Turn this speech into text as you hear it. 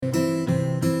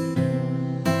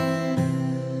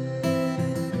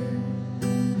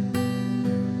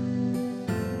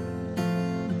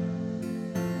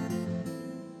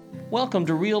Welcome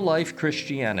to Real Life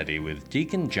Christianity with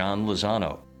Deacon John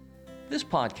Lozano. This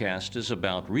podcast is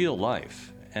about real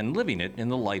life and living it in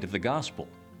the light of the gospel.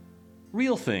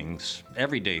 Real things,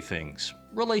 everyday things,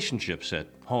 relationships at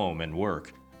home and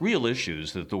work, real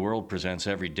issues that the world presents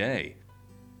every day.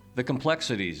 The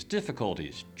complexities,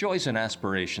 difficulties, joys, and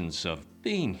aspirations of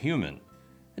being human.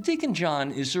 Deacon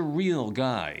John is a real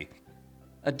guy.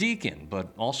 A deacon,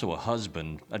 but also a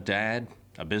husband, a dad,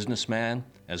 a businessman,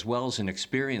 as well as an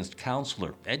experienced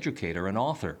counselor, educator, and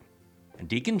author. And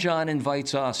Deacon John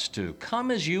invites us to come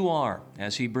as you are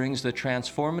as he brings the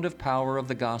transformative power of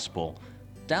the gospel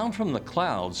down from the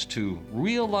clouds to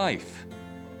real life,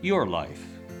 your life.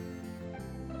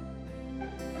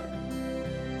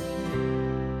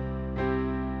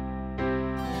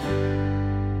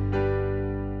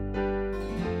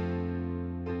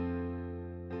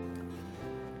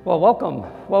 Well,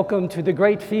 welcome to the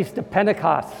great feast of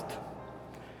Pentecost.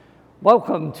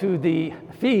 Welcome to the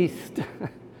feast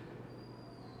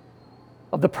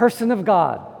of the person of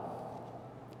God,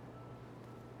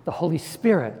 the Holy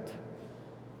Spirit.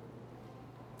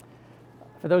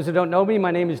 For those who don't know me,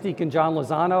 my name is Deacon John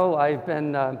Lozano. I've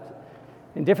been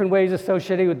in different ways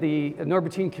associated with the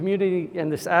Norbertine community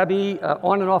and this Abbey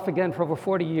on and off again for over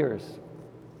 40 years.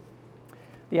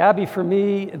 The Abbey for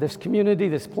me, this community,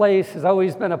 this place, has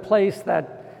always been a place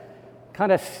that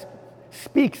kind of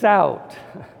speaks out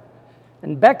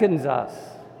and beckons us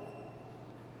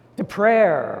to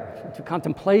prayer, to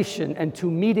contemplation, and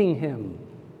to meeting Him.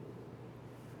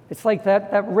 It's like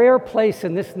that rare place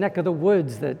in this neck of the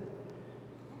woods that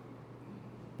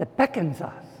beckons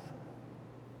us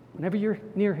whenever you're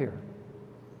near here.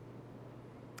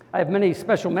 I have many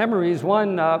special memories.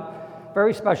 One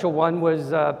very special one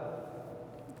was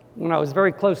when I was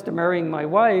very close to marrying my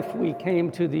wife. We came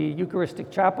to the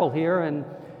Eucharistic Chapel here, and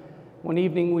one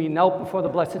evening we knelt before the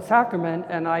Blessed Sacrament,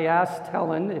 and I asked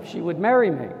Helen if she would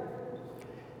marry me.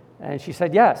 And she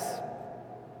said yes.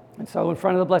 And so in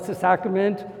front of the Blessed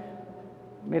Sacrament,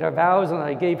 made our vows, and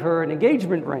I gave her an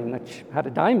engagement ring that had a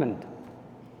diamond.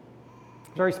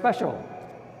 Very special.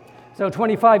 So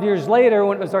 25 years later,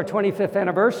 when it was our 25th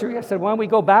anniversary, I said, why don't we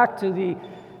go back to the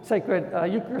Sacred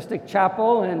Eucharistic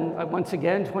Chapel, and once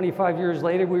again, 25 years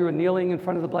later, we were kneeling in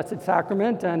front of the Blessed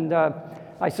Sacrament, and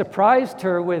I surprised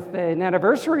her with an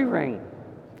anniversary ring.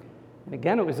 And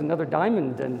again, it was another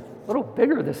diamond, and a little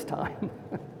bigger this time.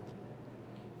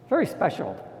 Very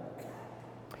special.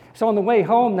 So on the way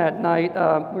home that night,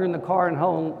 we were in the car, and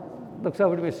Helen looks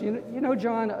over to me and says, you know,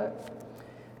 John,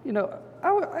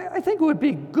 I think it would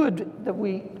be good that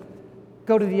we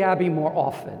go to the Abbey more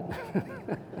often.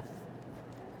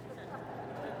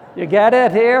 You get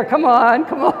it here? Come on.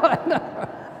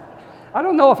 I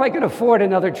don't know if I could afford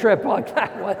another trip like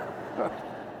that one.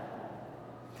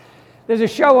 There's a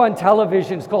show on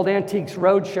television, it's called Antiques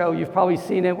Roadshow. You've probably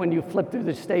seen it when you flip through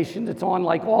the stations. It's on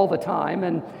like all the time,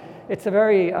 and it's a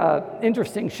very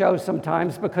interesting show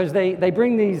sometimes because they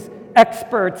bring these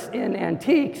experts in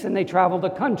antiques and they travel the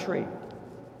country.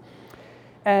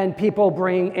 And people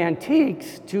bring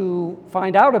antiques to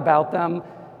find out about them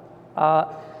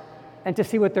and to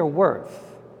see what they're worth.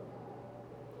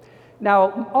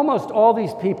 Now, almost all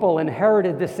these people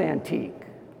inherited this antique,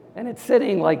 and it's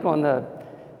sitting like on the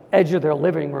edge of their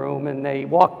living room, and they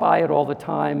walk by it all the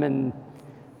time, and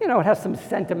it has some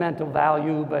sentimental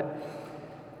value, but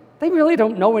they really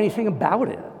don't know anything about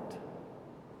it.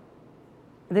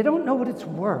 They don't know what it's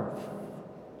worth.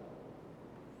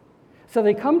 So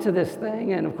they come to this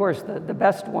thing, and of course the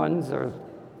best ones are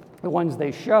the ones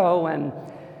they show, and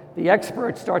the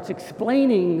expert starts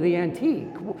explaining the antique,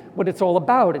 what it's all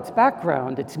about, its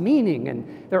background, its meaning,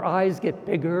 and their eyes get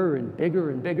bigger and bigger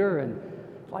and bigger, and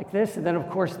like this. And then, of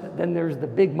course, then there's the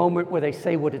big moment where they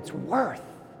say what it's worth.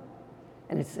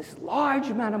 And it's this large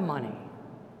amount of money.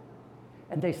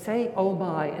 And they say, oh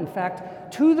my. In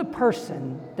fact, to the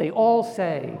person, they all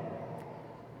say,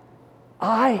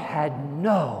 I had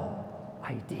no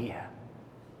idea.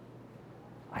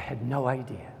 I had no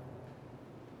idea.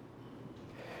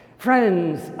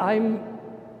 Friends, I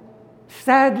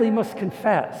sadly must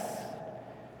confess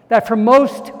that for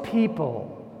most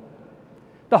people,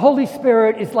 the Holy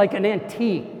Spirit is like an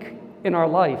antique in our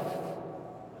life.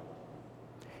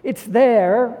 It's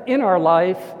there in our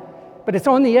life, but it's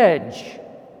on the edge.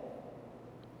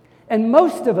 And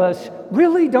most of us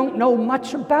really don't know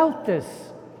much about this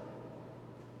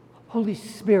Holy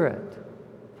Spirit.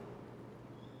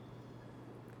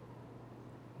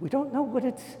 We don't know what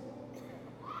its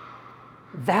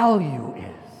value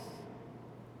is.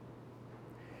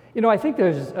 I think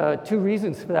there's two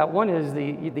reasons for that. One is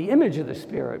the image of the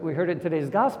Spirit. We heard it in today's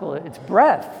gospel. It's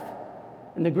breath.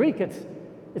 In the Greek, it's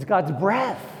It's God's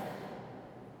breath.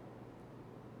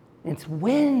 It's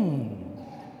wind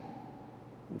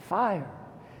and fire.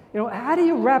 How do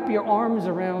you wrap your arms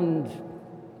around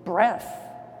breath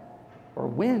or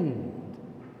wind?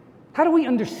 How do we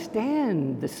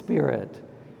understand the Spirit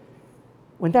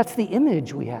when that's the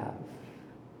image we have,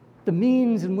 the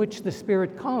means in which the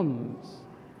Spirit comes?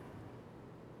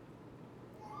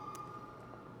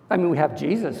 We have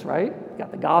Jesus, right? We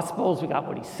got the Gospels, we got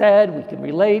what he said, we can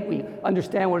relate, we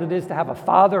understand what it is to have a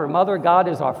father or mother. God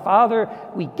is our Father.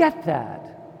 We get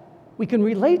that. We can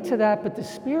relate to that, but the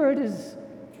Spirit is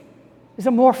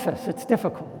amorphous, it's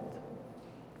difficult.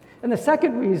 And the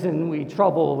second reason we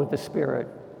trouble with the Spirit,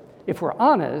 if we're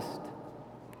honest,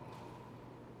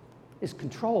 is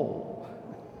control.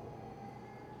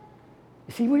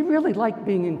 You see, we really like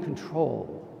being in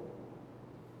control.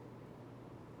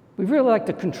 We really like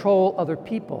to control other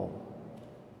people.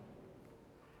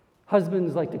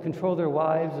 Husbands like to control their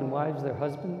wives, and wives their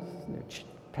husbands, and their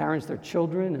parents their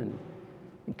children, and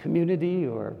in community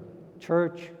or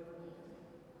church,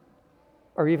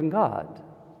 or even God.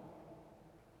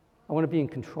 I want to be in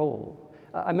control.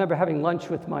 I remember having lunch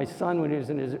with my son when he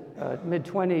was in his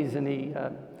mid-20s, and he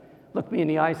looked me in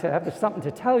the eye and said, "I have something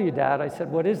to tell you, Dad." I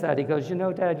said, "What is that?" He goes,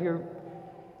 "Dad,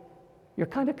 you're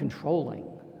kind of controlling."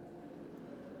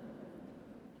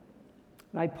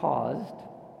 And I paused,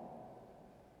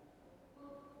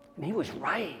 and he was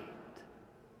right.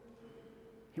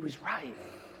 He was right.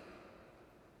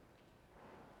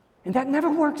 And that never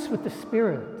works with the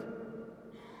Spirit.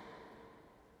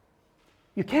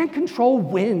 You can't control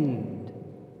wind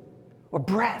or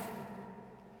breath.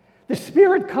 The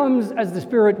Spirit comes as the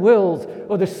Spirit wills,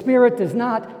 or the Spirit does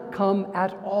not come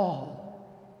at all.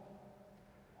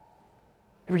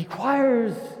 It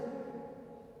requires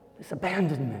this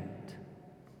abandonment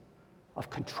of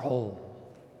control.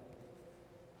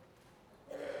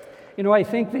 I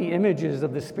think the images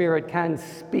of the Spirit can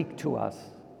speak to us.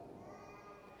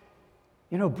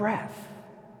 Breath.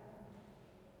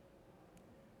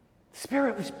 The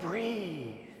Spirit was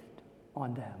breathed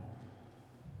on them.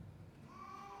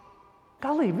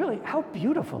 Golly, really, how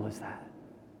beautiful is that?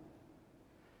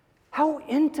 How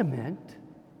intimate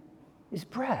is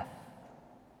breath?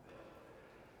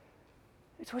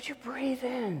 It's what you breathe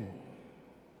in.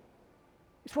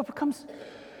 It's what becomes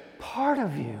part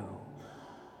of you.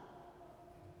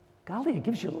 Golly, it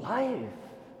gives you life.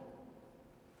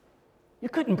 You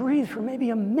couldn't breathe for maybe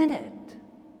a minute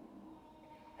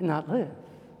and not live.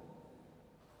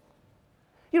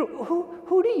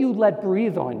 Who do you let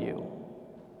breathe on you?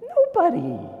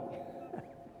 Nobody.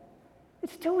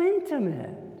 It's too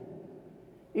intimate.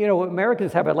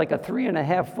 Americans have like a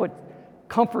 3.5-foot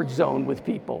comfort zone with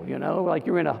people, like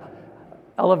you're in an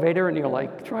elevator and you're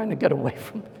like trying to get away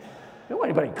from, you don't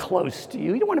want anybody close to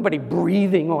you. You don't want anybody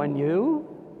breathing on you.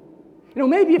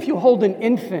 Maybe if you hold an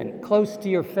infant close to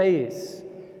your face,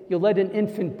 you'll let an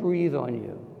infant breathe on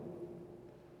you.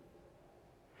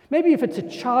 Maybe if it's a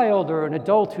child or an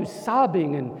adult who's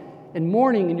sobbing and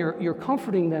mourning and you're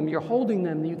comforting them, you're holding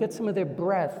them, you get some of their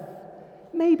breath.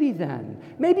 Maybe then.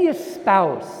 Maybe a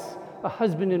spouse, a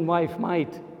husband and wife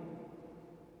might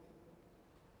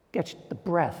get the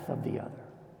breath of the other.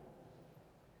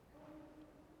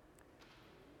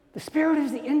 The Spirit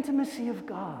is the intimacy of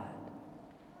God,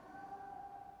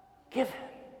 given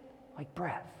like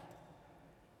breath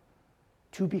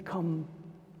to become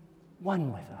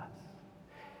one with us.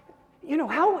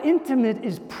 How intimate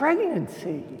is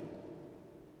pregnancy?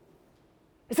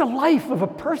 It's a life of a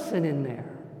person in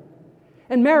there.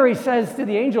 And Mary says to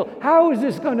the angel, "How is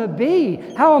this going to be?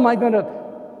 How am I going to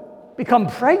become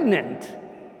pregnant?"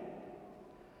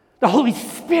 The Holy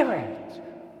Spirit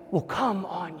will come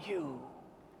on you.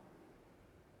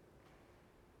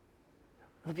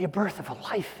 It'll be a birth of a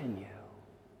life in you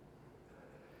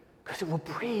because it will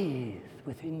breathe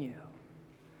within you.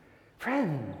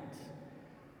 Friends,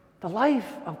 the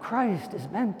life of Christ is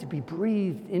meant to be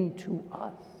breathed into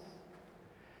us.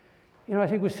 I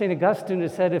think it was St. Augustine who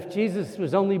said, if Jesus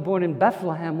was only born in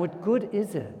Bethlehem, what good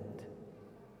is it?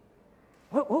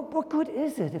 What good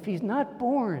is it if he's not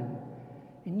born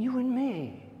in you and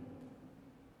me?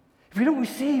 If we don't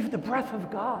receive the breath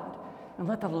of God and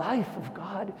let the life of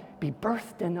God be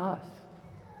birthed in us.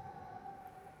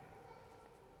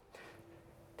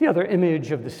 The other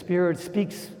image of the Spirit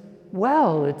speaks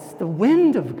well. It's the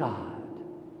wind of God,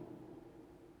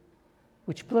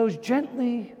 which blows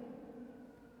gently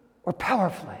or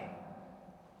powerfully,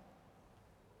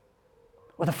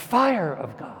 or the fire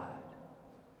of God,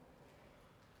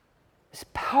 this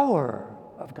power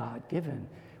of God given.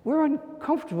 We're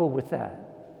uncomfortable with that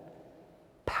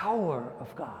power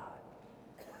of God.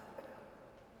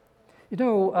 You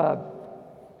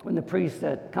know, when the priest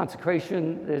at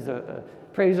consecration, there's a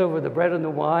prays over the bread and the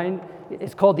wine.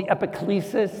 It's called the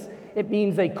epiclesis. It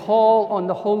means they call on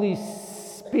the Holy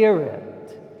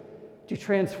Spirit to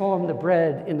transform the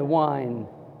bread and the wine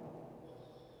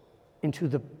into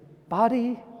the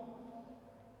body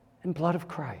and blood of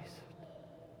Christ.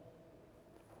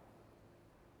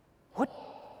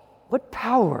 What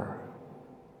power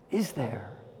is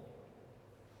there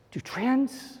to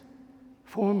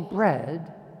transform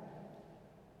bread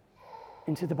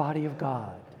into the body of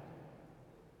God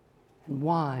and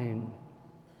wine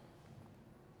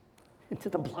into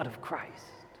the blood of Christ?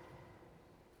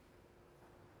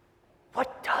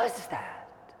 What does that?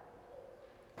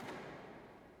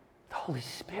 The Holy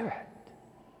Spirit.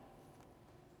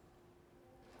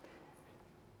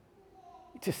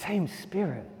 It's the same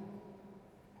Spirit.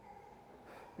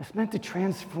 It's meant to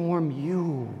transform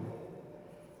you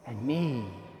and me.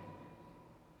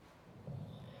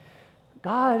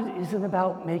 God isn't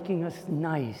about making us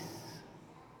nice.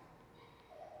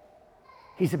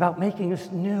 He's about making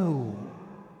us new,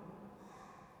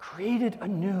 created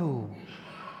anew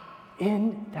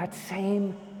in that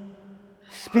same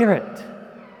Spirit.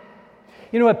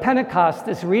 You know, at Pentecost,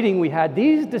 this reading we had,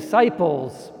 these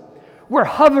disciples were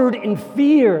hovered in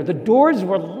fear. The doors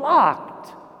were locked.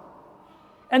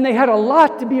 And they had a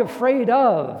lot to be afraid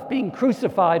of, being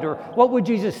crucified, or what would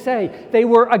Jesus say? They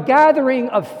were a gathering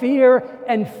of fear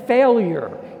and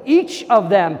failure. Each of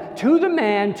them, to the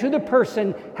man, to the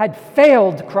person, had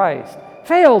failed Christ,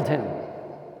 failed him.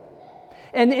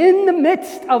 And in the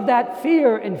midst of that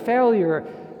fear and failure,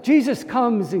 Jesus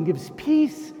comes and gives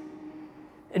peace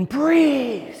and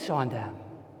breathes on them.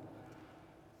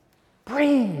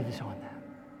 Breathes on them.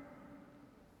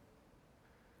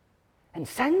 And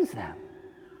sends them.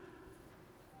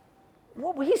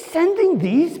 What, were you sending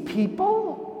these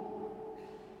people?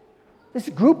 This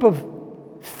group of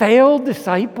failed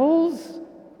disciples?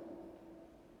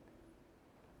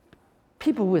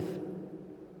 People with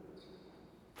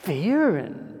fear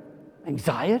and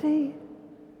anxiety?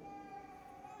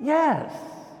 Yes.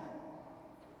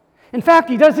 In fact,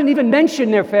 he doesn't even mention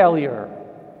their failure.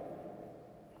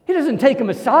 He doesn't take them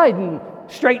aside and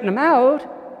straighten them out.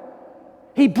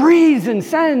 He breathes and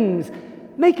sends,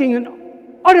 making an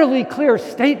utterly clear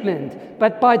statement,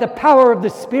 but by the power of the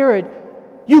Spirit,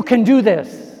 you can do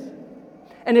this.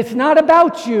 And it's not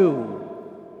about you.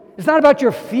 It's not about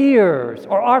your fears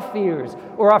or our failures,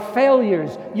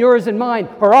 yours and mine,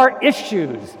 or our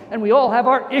issues. And we all have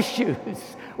our issues.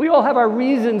 We all have our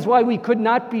reasons why we could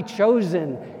not be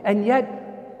chosen. And yet,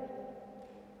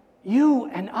 you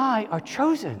and I are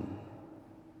chosen.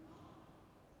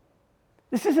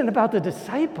 This isn't about the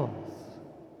disciples.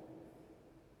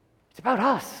 It's about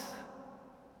us,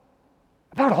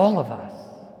 about all of us.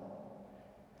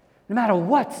 No matter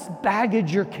what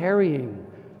baggage you're carrying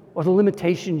or the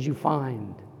limitations you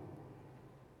find,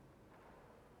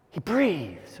 he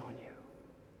breathes on you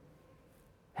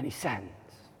and he sends.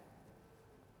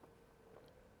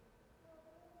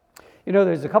 You know,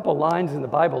 there's a couple lines in the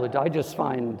Bible that I just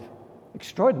find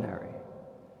extraordinary.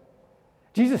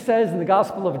 Jesus says in the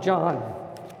Gospel of John,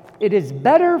 "It is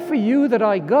better for you that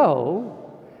I go,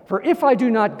 for if I do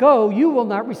not go, you will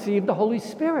not receive the Holy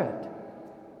Spirit."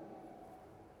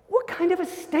 What kind of a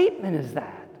statement is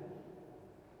that?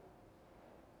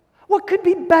 What could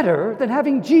be better than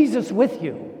having Jesus with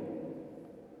you?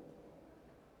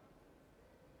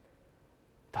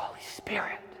 The Holy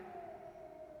Spirit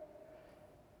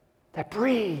that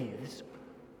breathes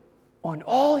on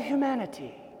all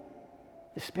humanity,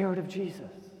 the Spirit of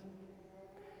Jesus,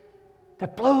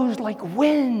 that blows like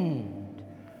wind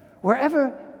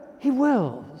wherever He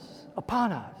wills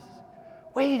upon us,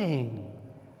 waiting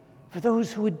for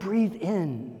those who would breathe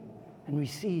in and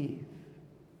receive.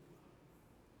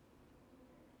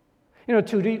 You know,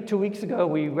 two weeks ago,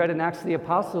 we read in Acts of the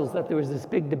Apostles that there was this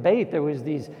big debate. There was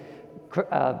these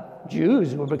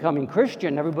Jews who were becoming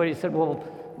Christian. Everybody said, well,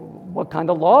 what kind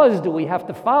of laws do we have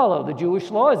to follow, the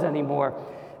Jewish laws anymore?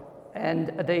 And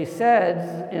they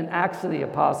said in Acts of the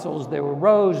Apostles, there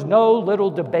arose no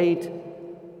little debate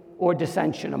or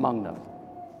dissension among them,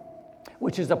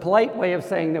 which is a polite way of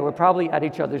saying they were probably at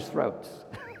each other's throats.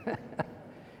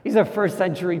 These are first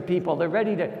century people. They're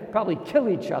ready to probably kill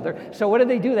each other. So what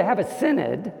do? They have a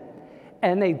synod,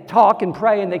 and they talk and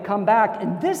pray, and they come back,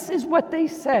 and this is what they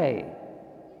say.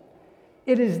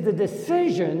 It is the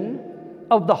decision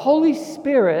of the Holy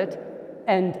Spirit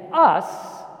and us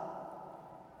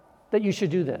that you should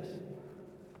do this.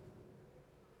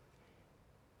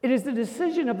 It is the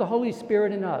decision of the Holy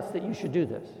Spirit in us that you should do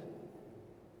this.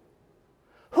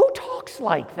 Who talks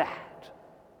like that?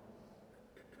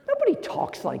 Nobody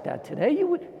talks like that today.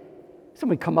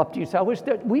 Somebody come up to you and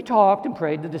say, we talked and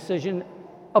prayed the decision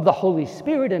of the Holy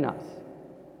Spirit in us.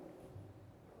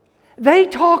 They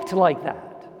talked like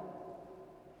that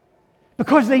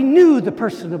because they knew the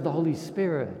person of the Holy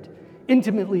Spirit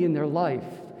intimately in their life.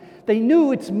 They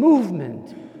knew its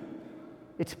movement,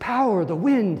 its power, the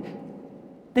wind.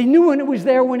 They knew when it was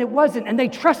there, when it wasn't, and they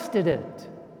trusted it,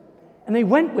 and they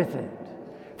went with it.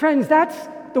 Friends, that's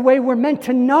the way we're meant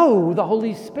to know the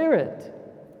Holy Spirit,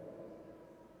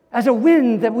 as a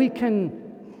wind that we can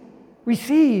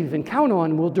receive and count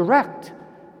on, will direct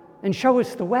and show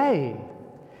us the way.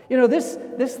 You know, this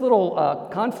little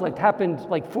conflict happened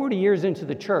like 40 years into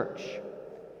the church.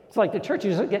 It's like the church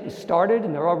is getting started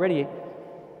and they're already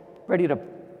ready to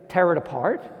tear it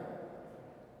apart.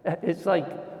 It's like,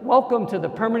 welcome to the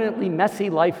permanently messy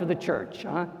life of the church,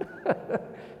 huh?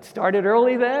 It started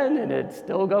early then and it's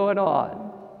still going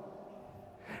on.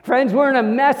 Friends, we're in a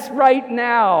mess right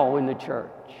now in the church.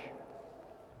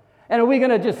 And are we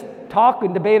going to just talk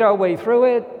and debate our way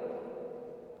through it?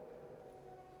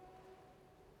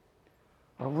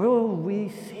 Or will we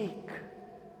seek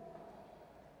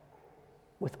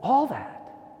with all that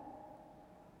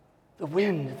the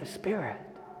wind of the Spirit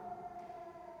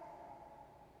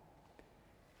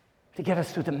to get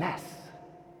us through the mess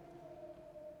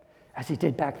as he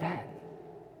did back then?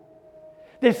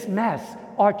 This mess,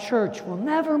 our church will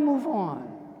never move on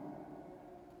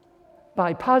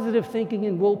by positive thinking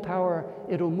and willpower.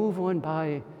 It'll move on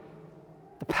by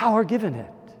the power given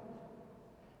it.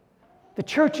 The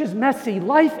church is messy,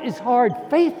 life is hard,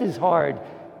 faith is hard,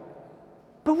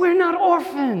 but we're not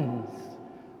orphans.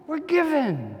 We're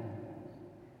given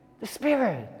the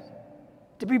Spirit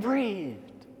to be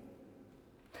breathed.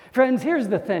 Friends, here's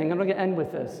the thing. I'm going to end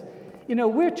with this. You know,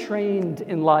 we're trained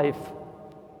in life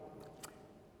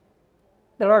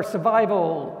that our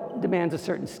survival demands a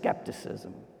certain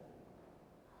skepticism.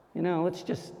 You know,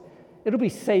 it'll be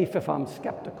safe if I'm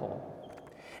skeptical.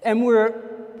 And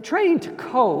we're trained to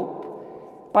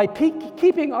cope by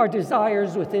keeping our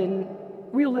desires within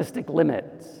realistic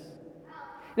limits.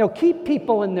 You know, keep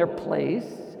people in their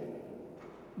place.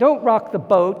 Don't rock the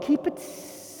boat. Keep it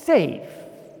safe.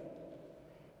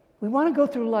 We want to go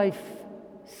through life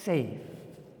safe.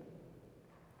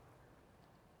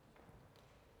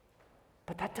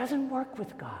 But that doesn't work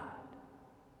with God.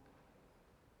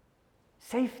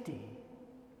 Safety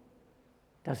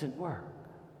doesn't work.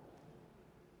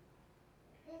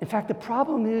 In fact, the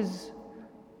problem is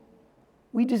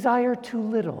we desire too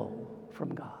little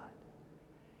from God.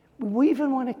 We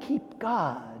even want to keep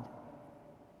God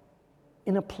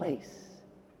in a place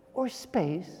or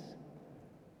space.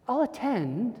 I'll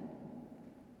attend,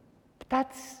 but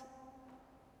that's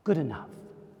good enough.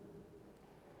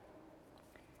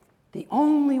 The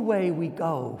only way we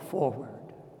go forward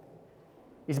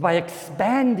is by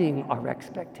expanding our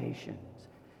expectations.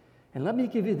 And let me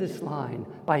give you this line: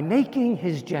 by making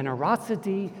his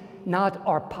generosity, not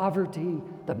our poverty,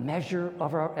 the measure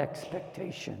of our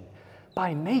expectation.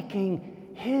 By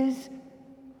making his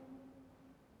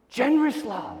generous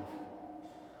love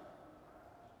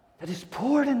that is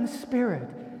poured in the Spirit,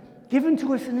 given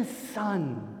to us in his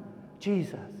Son,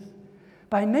 Jesus.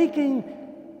 By making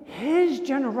his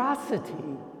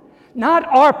generosity, not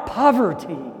our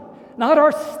poverty, not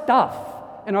our stuff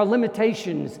and our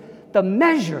limitations, the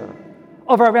measure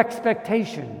of our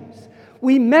expectations.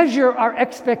 We measure our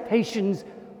expectations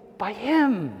by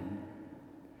him,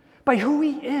 by who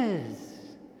he is,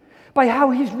 by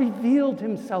how he's revealed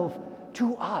himself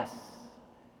to us.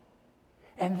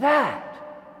 And that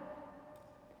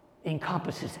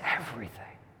encompasses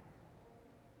everything.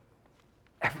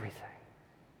 Everything.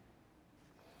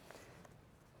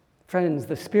 Friends,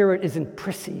 the Spirit isn't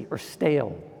prissy or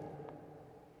stale.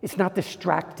 It's not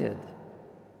distracted.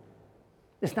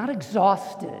 It's not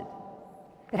exhausted.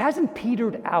 It hasn't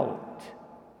petered out.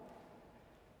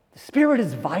 The Spirit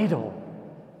is vital.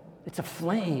 It's a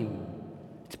flame.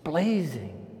 It's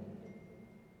blazing.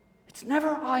 It's never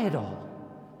idle.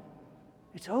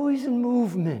 It's always in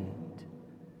movement,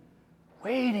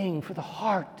 waiting for the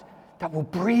heart that will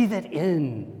breathe it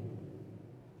in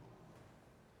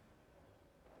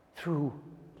through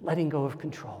letting go of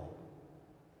control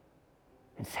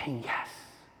and saying, yes,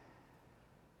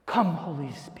 come,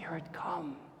 Holy Spirit,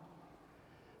 come.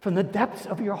 From the depths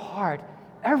of your heart,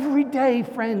 every day,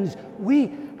 friends,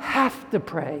 we have to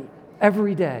pray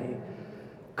every day.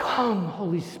 Come,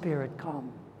 Holy Spirit,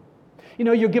 come. You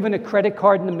know, you're given a credit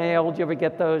card in the mail. Do you ever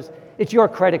get those? It's your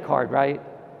credit card, right?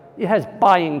 It has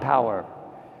buying power.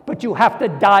 But you have to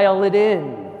dial it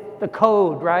in, the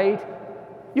code, right?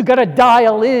 You got to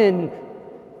dial in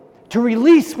to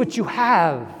release what you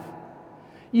have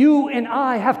You and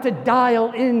I have to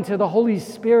dial into the Holy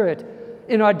Spirit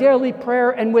in our daily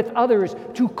prayer and with others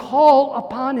to call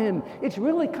upon Him. It's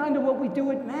really kind of what we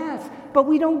do at Mass, but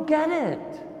we don't get it.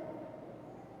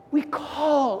 We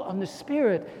call on the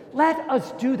Spirit. Let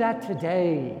us do that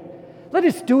today. Let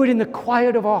us do it in the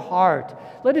quiet of our heart.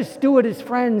 Let us do it as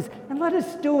friends, and let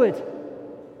us do it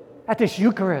at this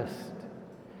Eucharist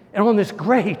and on this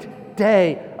great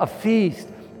day of feast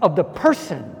of the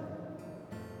person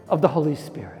of the Holy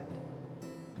Spirit.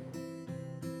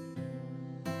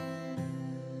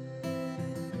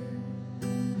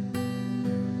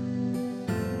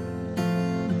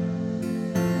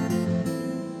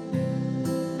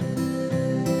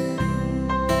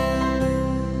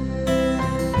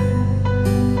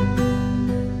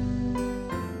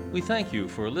 We thank you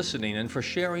for listening and for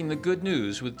sharing the good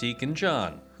news with Deacon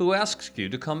John, who asks you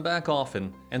to come back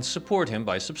often and support him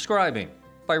by subscribing,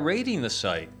 by rating the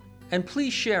site, and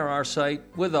please share our site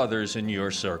with others in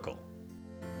your circle.